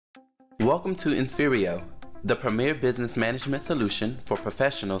Welcome to Inspherio, the premier business management solution for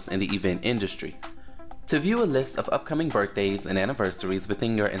professionals in the event industry. To view a list of upcoming birthdays and anniversaries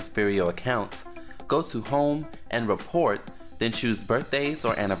within your Inspherio account, go to Home and Report, then choose Birthdays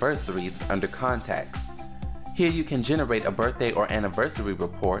or Anniversaries under Contacts. Here you can generate a birthday or anniversary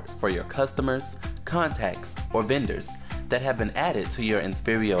report for your customers, contacts, or vendors that have been added to your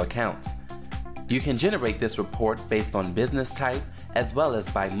Inspherio account. You can generate this report based on business type as well as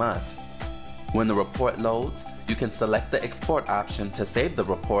by month. When the report loads, you can select the export option to save the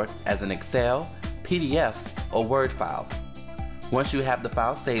report as an Excel, PDF, or Word file. Once you have the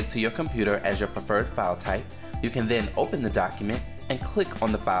file saved to your computer as your preferred file type, you can then open the document and click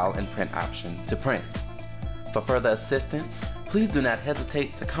on the File and Print option to print. For further assistance, please do not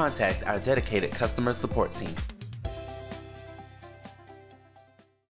hesitate to contact our dedicated customer support team.